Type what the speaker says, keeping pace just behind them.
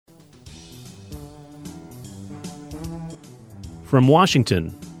From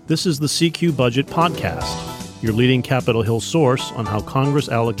Washington, this is the CQ Budget Podcast, your leading Capitol Hill source on how Congress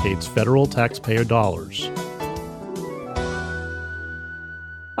allocates federal taxpayer dollars.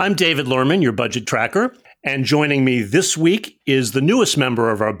 I'm David Lerman, your budget tracker, and joining me this week is the newest member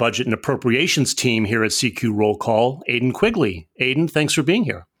of our budget and appropriations team here at CQ Roll Call, Aiden Quigley. Aiden, thanks for being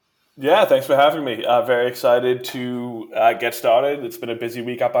here. Yeah, thanks for having me. Very excited to get started. It's been a busy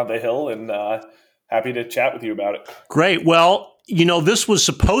week up on the Hill, and happy to chat with you about it. Great. Well, you know, this was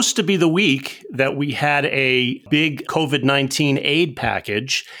supposed to be the week that we had a big COVID-19 aid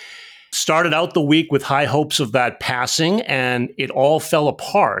package. Started out the week with high hopes of that passing, and it all fell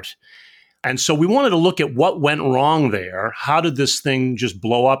apart. And so we wanted to look at what went wrong there. How did this thing just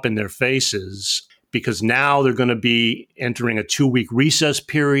blow up in their faces? Because now they're going to be entering a 2-week recess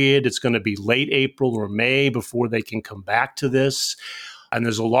period. It's going to be late April or May before they can come back to this. And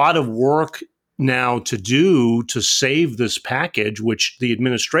there's a lot of work now to do to save this package, which the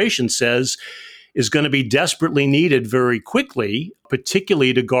administration says is going to be desperately needed very quickly,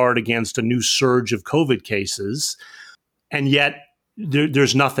 particularly to guard against a new surge of COVID cases. And yet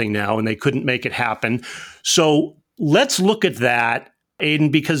there's nothing now, and they couldn't make it happen. So let's look at that,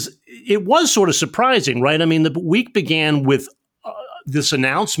 Aiden, because it was sort of surprising, right? I mean, the week began with this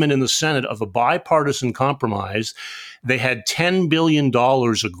announcement in the Senate of a bipartisan compromise. They had $10 billion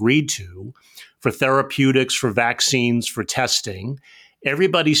agreed to for therapeutics, for vaccines, for testing.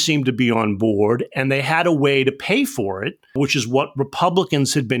 Everybody seemed to be on board, and they had a way to pay for it, which is what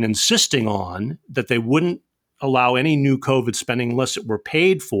Republicans had been insisting on, that they wouldn't allow any new COVID spending unless it were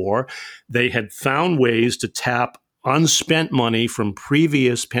paid for. They had found ways to tap unspent money from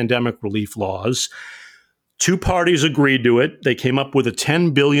previous pandemic relief laws. Two parties agreed to it. They came up with a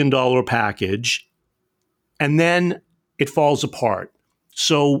 $10 billion package, and then it falls apart.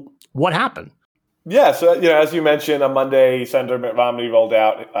 So what happened? Yeah, so as you mentioned, on Monday, Senator Mitt Romney rolled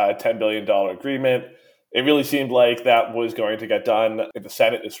out a $10 billion agreement. It really seemed like that was going to get done in the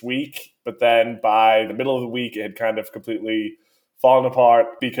Senate this week. But then by the middle of the week, it had kind of completely fallen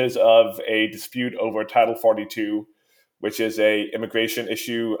apart because of a dispute over Title 42, which is a immigration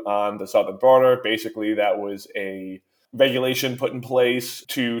issue on the southern border. Basically, that was a regulation put in place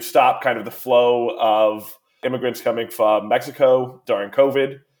to stop kind of the flow of immigrants coming from Mexico during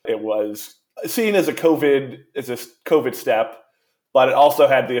COVID. It was seen as a COVID step, but it also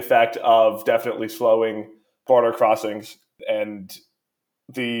had the effect of definitely slowing border crossings. And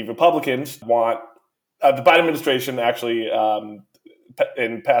the Republicans want the Biden administration actually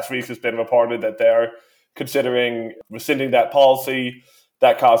in past weeks has been reported that they're considering rescinding that policy.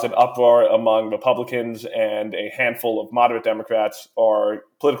 That caused an uproar among Republicans and a handful of moderate Democrats or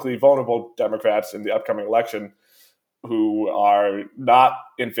politically vulnerable Democrats in the upcoming election who are not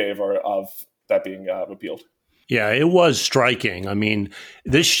in favor of that being repealed. Yeah, it was striking. I mean,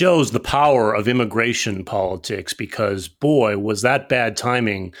 this shows the power of immigration politics because, boy, was that bad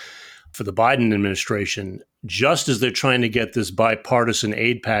timing for the Biden administration. Just as they're trying to get this bipartisan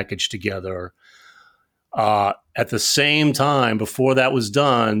aid package together, at the same time, before that was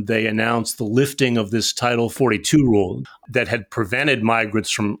done, they announced the lifting of this Title 42 rule that had prevented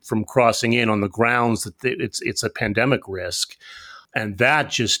migrants from crossing in on the grounds that it's a pandemic risk. And that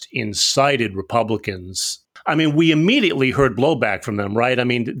just incited Republicans. I mean, we immediately heard blowback from them, right? I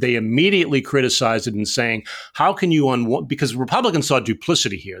mean, they immediately criticized it and saying, how can you, because Republicans saw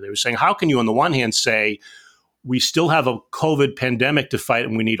duplicity here. They were saying, how can you on the one hand say, we still have a COVID pandemic to fight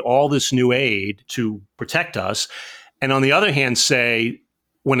and we need all this new aid to protect us. And on the other hand, say,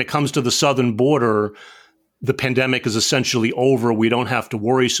 when it comes to the southern border, the pandemic is essentially over. We don't have to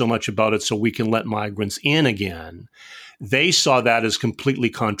worry so much about it, so we can let migrants in again. They saw that as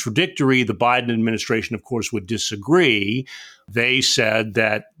completely contradictory. The Biden administration, of course, would disagree. They said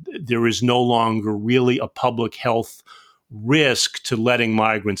that there is no longer really a public health risk to letting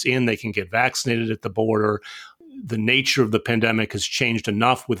migrants in. They can get vaccinated at the border. The nature of the pandemic has changed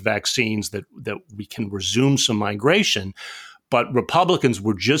enough with vaccines that we can resume some migration. But Republicans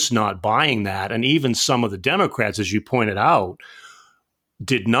were just not buying that. And even some of the Democrats, as you pointed out,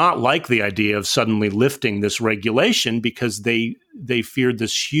 did not like the idea of suddenly lifting this regulation because they feared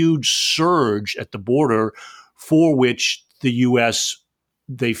this huge surge at the border for which the U.S.,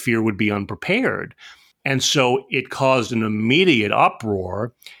 they fear, would be unprepared. And so it caused an immediate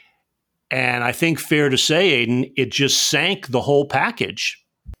uproar. And I think fair to say, Aiden, it just sank the whole package.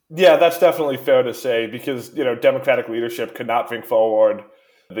 Yeah, that's definitely fair to say because, Democratic leadership could not bring forward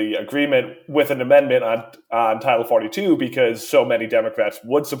the agreement with an amendment on Title 42 because so many Democrats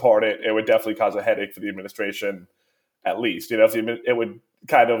would support it. It would definitely cause a headache for the administration, at least. It would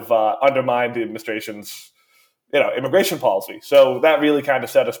kind of undermine the administration's immigration policy. So that really kind of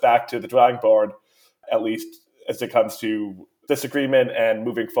set us back to the drawing board, at least as it comes to this agreement and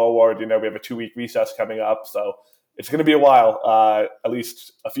moving forward. We have a 2-week recess coming up, so it's going to be a while, at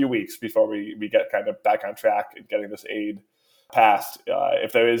least a few weeks before we get kind of back on track and getting this aid passed.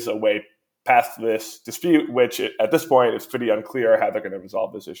 If there is a way past this dispute, which at this point it's pretty unclear how they're going to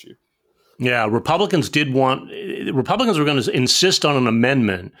resolve this issue. Yeah, Republicans were going to insist on an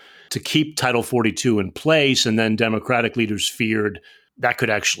amendment to keep Title 42 in place, and then Democratic leaders feared that could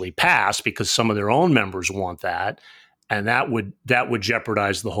actually pass because some of their own members want that, and that would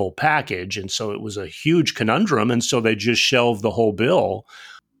jeopardize the whole package. And so it was a huge conundrum, and so they just shelved the whole bill.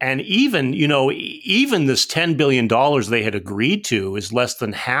 And even this $10 billion they had agreed to is less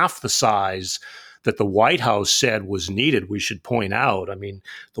than half the size that the White House said was needed, we should point out. I mean,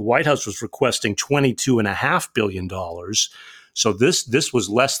 the White House was requesting $22.5 billion. So this was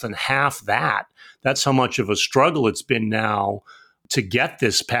less than half that. That's how much of a struggle it's been now to get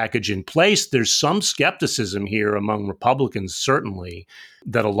this package in place. There's some skepticism here among Republicans, certainly,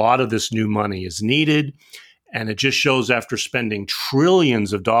 that a lot of this new money is needed. And it just shows after spending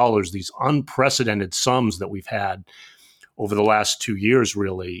trillions of dollars, these unprecedented sums that we've had over the last 2 years,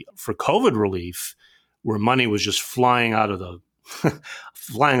 really, for COVID relief, where money was just flying out of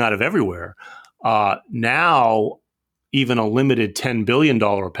everywhere. Now, even a limited $10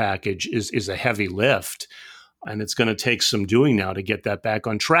 billion package is a heavy lift. And it's going to take some doing now to get that back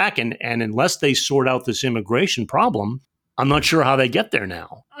on track. And unless they sort out this immigration problem, I'm not sure how they get there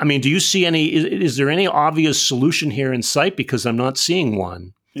now. I mean, do you see is there any obvious solution here in sight? Because I'm not seeing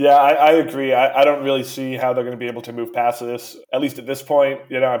one. Yeah, I agree. I don't really see how they're going to be able to move past this, at least at this point.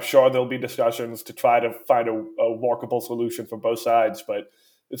 I'm sure there'll be discussions to try to find a workable solution for both sides, but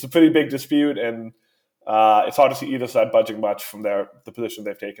it's a pretty big dispute, and it's hard to see either side budging much from the position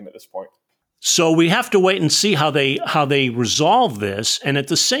they've taken at this point. So we have to wait and see how they resolve this. And at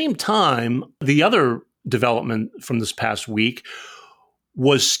the same time, the other development from this past week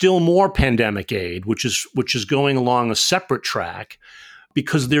was still more pandemic aid, which is going along a separate track,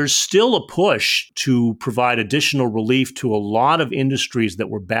 because there's still a push to provide additional relief to a lot of industries that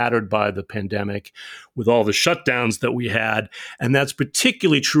were battered by the pandemic with all the shutdowns that we had. And that's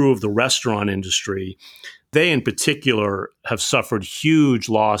particularly true of the restaurant industry. They, in particular, have suffered huge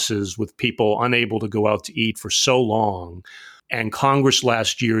losses with people unable to go out to eat for so long. And Congress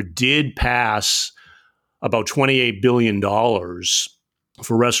last year did pass about $28 billion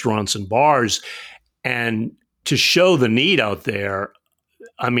for restaurants and bars. And to show the need out there,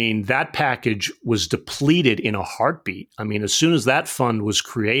 I mean, that package was depleted in a heartbeat. I mean, as soon as that fund was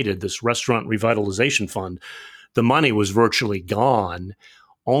created, this restaurant revitalization fund, the money was virtually gone.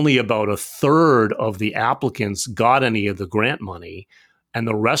 Only about a third of the applicants got any of the grant money, and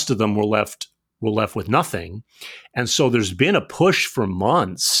the rest of them were left with nothing. And so there's been a push for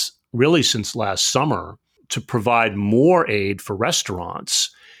months, really since last summer, to provide more aid for restaurants.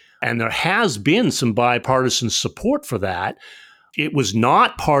 And there has been some bipartisan support for that. It was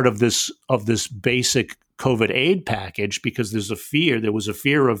not part of this basic COVID aid package because there was a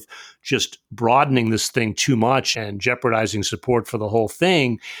fear of just broadening this thing too much and jeopardizing support for the whole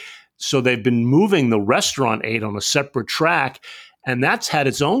thing. So they've been moving the restaurant aid on a separate track, and that's had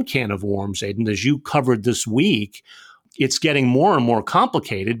its own can of worms, Aiden. As you covered this week, it's getting more and more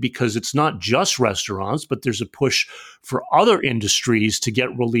complicated because it's not just restaurants, but there's a push for other industries to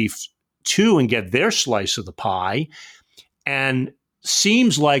get relief too and get their slice of the pie. And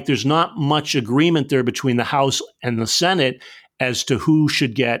seems like there's not much agreement there between the House and the Senate as to who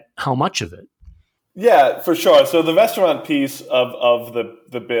should get how much of it. Yeah, for sure. So the restaurant piece of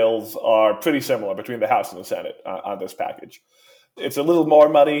the bills are pretty similar between the House and the Senate on this package. It's a little more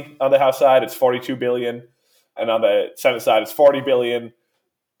money on the House side. It's $42 billion. And on the Senate side, it's $40 billion.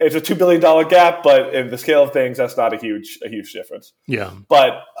 It's a $2 billion gap, but in the scale of things, that's not a huge difference. Yeah.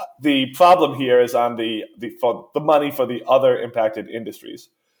 But the problem here is on the money for the other impacted industries.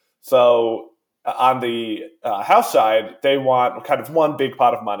 So on the House side, they want kind of one big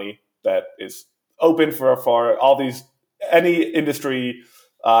pot of money that is open for all these, any industry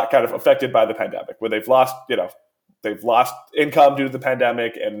kind of affected by the pandemic, where they've lost income due to the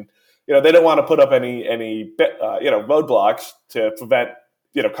pandemic, and they don't want to put up any roadblocks to prevent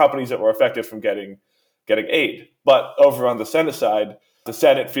companies that were affected from getting aid. But over on the Senate side, the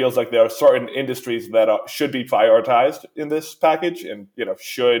Senate feels like there are certain industries that should be prioritized in this package and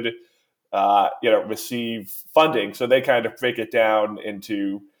should receive funding. So they kind of break it down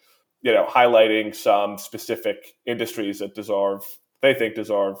into highlighting some specific industries that they think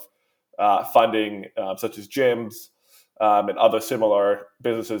deserve funding, such as gyms, and other similar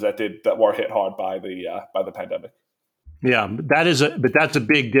businesses that were hit hard by the pandemic. Yeah, but that's a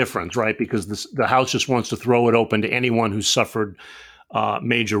big difference, right? Because the House just wants to throw it open to anyone who suffered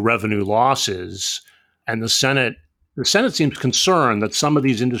major revenue losses, and the Senate seems concerned that some of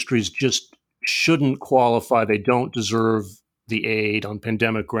these industries just shouldn't qualify. They don't deserve the aid on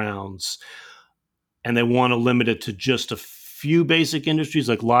pandemic grounds, and they want to limit it to just a few basic industries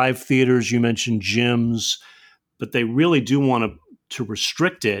like live theaters. You mentioned gyms, but they really do want to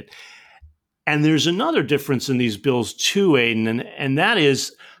restrict it. And there's another difference in these bills too, Aidan, and that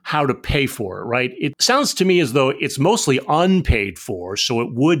is how to pay for it, right? It sounds to me as though it's mostly unpaid for, so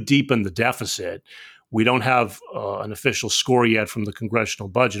it would deepen the deficit. We don't have an official score yet from the Congressional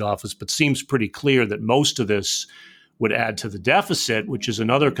Budget Office, but seems pretty clear that most of this would add to the deficit, which is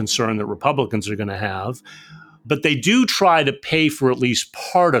another concern that Republicans are going to have. But they do try to pay for at least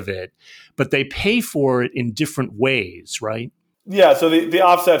part of it, but they pay for it in different ways, right? Yeah, so the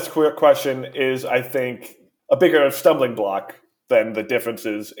offsets question is, I think, a bigger stumbling block than the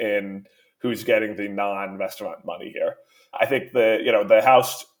differences in who's getting the non-restaurant money here. I think the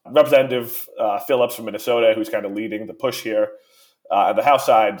House Representative Phillips from Minnesota, who's kind of leading the push here, on the House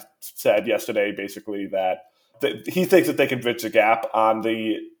side said yesterday basically that he thinks that they can bridge the gap on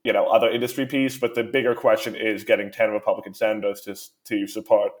the other industry piece, but the bigger question is getting 10 Republican senators to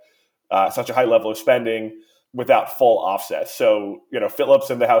support such a high level of spending without full offsets. So, Phillips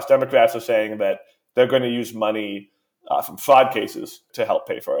and the House Democrats are saying that they're going to use money from fraud cases to help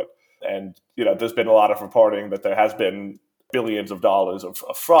pay for it. And, there's been a lot of reporting that there has been billions of dollars of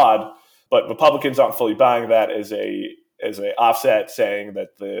fraud, but Republicans aren't fully buying that as a offset, saying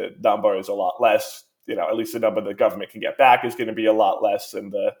that the number is a lot less. At least the number the government can get back is going to be a lot less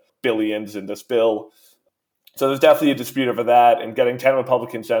than the billions in this bill. So there's definitely a dispute over that, and getting 10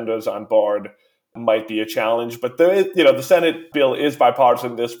 Republican senators on board might be a challenge, but there is, the Senate bill is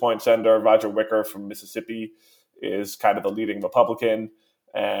bipartisan at this point. Senator Roger Wicker from Mississippi is kind of the leading Republican.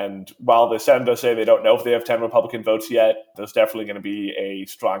 And while the senators say they don't know if they have 10 Republican votes yet, there's definitely going to be a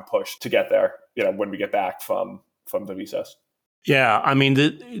strong push to get there, when we get back from the recess. Yeah, I mean,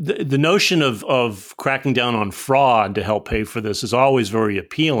 the notion of cracking down on fraud to help pay for this is always very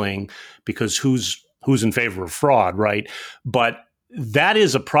appealing, because who's in favor of fraud, right? But that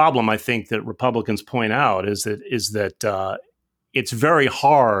is a problem, I think, that Republicans point out, is that it's very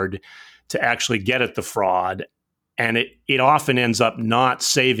hard to actually get at the fraud, and it often ends up not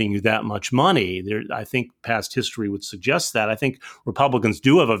saving you that much money. I think past history would suggest that. I think Republicans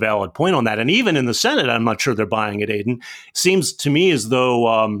do have a valid point on that, and even in the Senate, I'm not sure they're buying it, Aidan. It seems to me as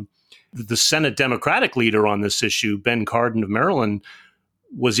though the Senate Democratic leader on this issue, Ben Cardin of Maryland,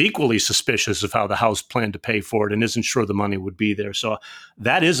 was equally suspicious of how the House planned to pay for it and isn't sure the money would be there. So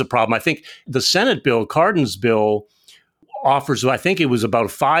that is a problem. I think the Senate bill, Cardin's bill, offers, I think it was about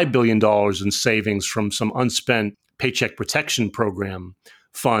 $5 billion in savings from some unspent Paycheck Protection Program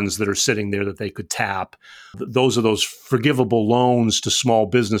funds that are sitting there that they could tap. Those are those forgivable loans to small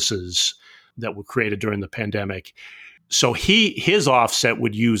businesses that were created during the pandemic. So his offset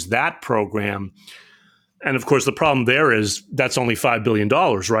would use that program. And of course, the problem there is that's only $5 billion,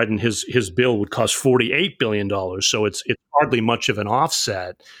 right? And his bill would cost $48 billion. So it's hardly much of an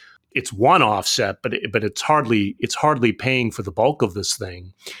offset. It's one offset, but it's hardly paying for the bulk of this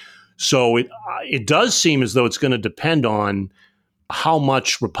thing. So it does seem as though it's going to depend on how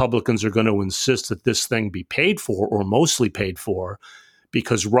much Republicans are going to insist that this thing be paid for, or mostly paid for,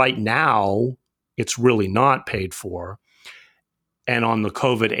 because right now it's really not paid for. And on the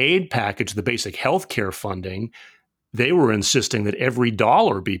COVID aid package, the basic health care funding, they were insisting that every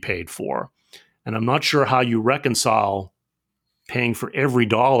dollar be paid for. And I'm not sure how you reconcile paying for every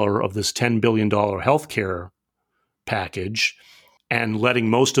dollar of this $10 billion health care package and letting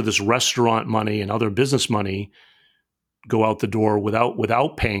most of this restaurant money and other business money go out the door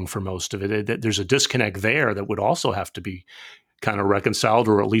without paying for most of it. There's a disconnect there that would also have to be kind of reconciled,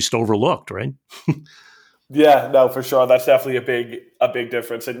 or at least overlooked, right? Yeah, no, for sure. That's definitely a big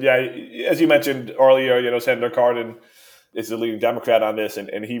difference. And yeah, as you mentioned earlier, Senator Cardin is the leading Democrat on this,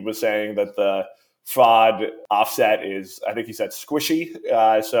 and he was saying that the fraud offset is, I think he said, squishy.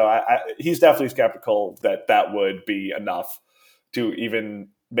 So he's definitely skeptical that would be enough to even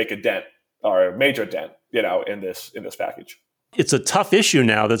make a dent, or a major dent, in this package. It's a tough issue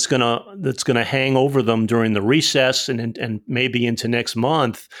now that's gonna hang over them during the recess and maybe into next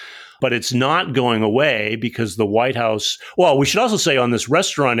month. But it's not going away because the White House, well, we should also say on this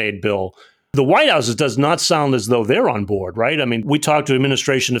restaurant aid bill, the White House does not sound as though they're on board, right? I mean, we talked to an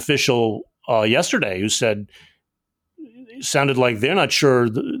administration official yesterday who said, it sounded like they're not sure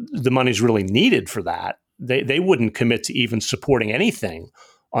the money's really needed for that. they wouldn't commit to even supporting anything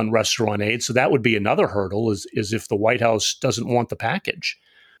on restaurant aid. So that would be another hurdle is if the White House doesn't want the package.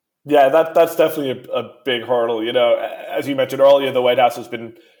 Yeah, that's definitely a big hurdle. You know, as you mentioned earlier, the White House has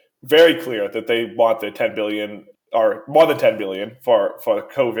been very clear that they want the 10 billion or more than 10 billion for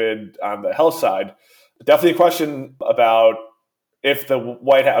COVID on the health side. Definitely a question about if the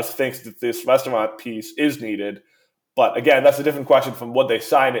White House thinks that this restaurant piece is needed. But again, that's a different question from would they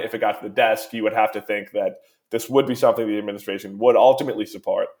sign it if it got to the desk. You would have to think that this would be something the administration would ultimately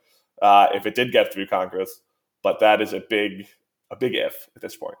support if it did get through Congress. But that is a big if at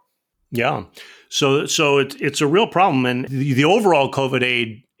this point. Yeah. So it's a real problem. And the overall COVID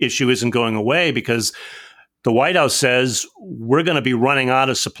aid issue isn't going away because the White House says we're going to be running out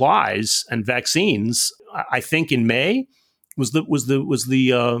of supplies and vaccines. I think in May was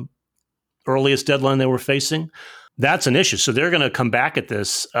the earliest deadline they were facing. That's an issue. So they're going to come back at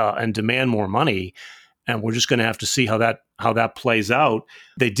this and demand more money. And we're just going to have to see how that plays out.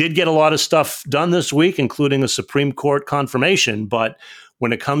 They did get a lot of stuff done this week, including a Supreme Court confirmation. But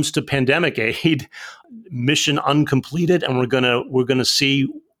when it comes to pandemic aid, mission uncompleted, and we're gonna see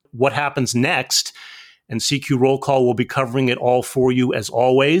what happens next. And CQ Roll Call will be covering it all for you as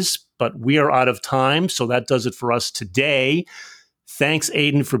always. But we are out of time, so that does it for us today. Thanks,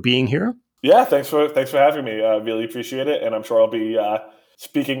 Aidan, for being here. Yeah, thanks for having me. Really appreciate it, and I'm sure I'll be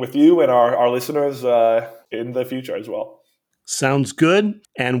speaking with you and our listeners in the future as well. Sounds good,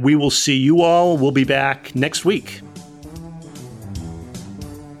 and we will see you all. We'll be back next week.